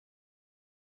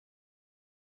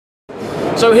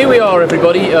So here we are,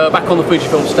 everybody, back on the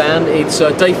Fujifilm stand. It's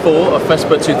day 4 of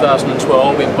FESPA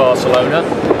 2012 in Barcelona.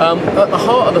 At the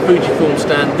heart of the Fujifilm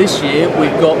stand this year,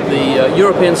 we've got the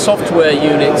European software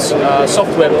units,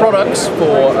 software products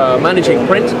for managing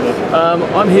print.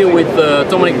 I'm here with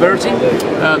Dominic Verity.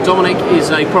 Dominic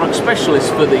is a product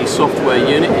specialist for the software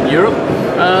unit in Europe.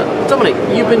 Dominic,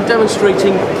 you've been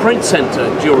demonstrating Print Center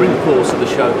during the course of the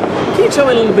show. Can you tell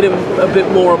me a bit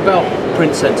more about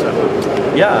Print Center?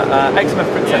 Yeah, XMF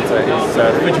Print Center is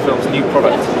Fujifilm's new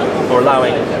product for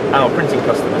allowing our printing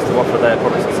customers to offer their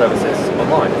products and services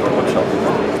online from a web shop.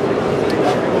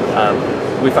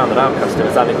 We found that our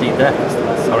customers, and indeed their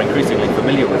customers, are increasingly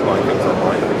familiar with buying things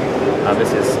online. And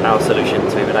this is our solution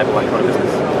to enable that kind of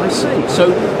business. I see.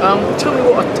 So tell me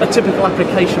what a typical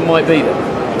application might be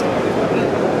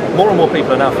then. More and more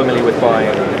people are now familiar with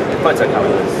buying photo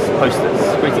calendars,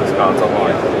 posters, greetings cards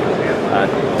online.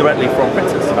 Directly from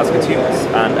printers as consumers,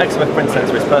 and XMF Print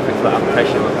Center is perfect for that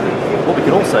application. What we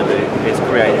can also do is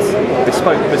create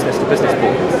bespoke business-to-business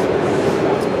portals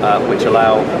which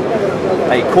allow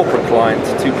a corporate client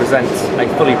to present a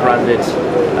fully branded,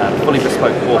 fully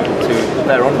bespoke portal to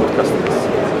their onward customers.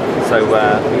 So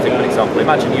let me take an example.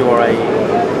 Imagine you are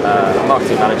a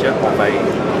marketing manager of a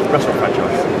restaurant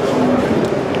franchise.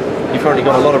 You've currently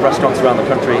got a lot of restaurants around the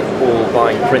country all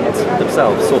buying print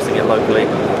themselves, sourcing it locally,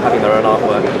 having their own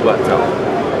artwork worked up.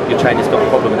 Your chain has got a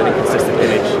problem with an inconsistent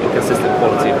image, inconsistent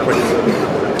quality of print.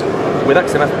 With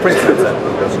XMF Print Center,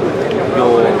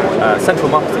 your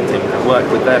central marketing team can work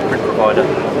with their print provider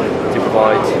to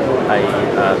provide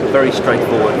a very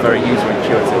straightforward, very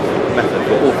user-intuitive method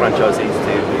for all franchisees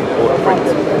to order print.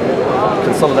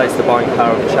 Consolidates the buying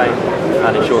power of the chain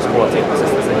and ensures quality and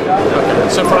consistency. Okay.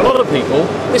 So for a lot of people,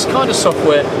 this kind of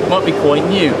software might be quite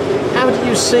new. How do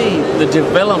you see the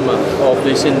development of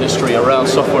this industry around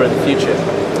software in the future?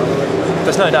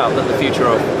 There's no doubt that the future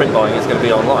of print buying is going to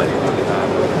be online.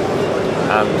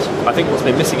 And I think what's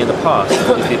been missing in the past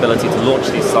is the ability to launch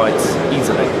these sites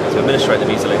easily, to administrate them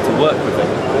easily, to work with them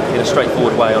in a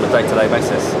straightforward way on a day-to-day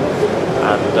basis.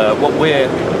 And what we're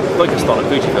focused on at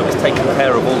Fujifilm is taking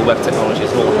care of all the web technologies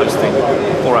and all the hosting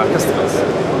for our customers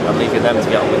and leaving them to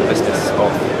get on with the business of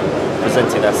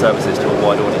presenting their services to a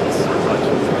wide audience.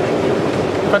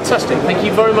 Fantastic, thank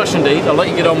you very much indeed. I'll let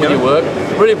you get on with your work.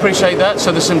 Really appreciate that.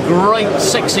 So there's some great,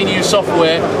 sexy new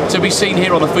software to be seen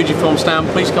here on the Fujifilm stand.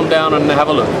 Please come down and have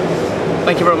a look.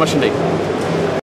 Thank you very much indeed.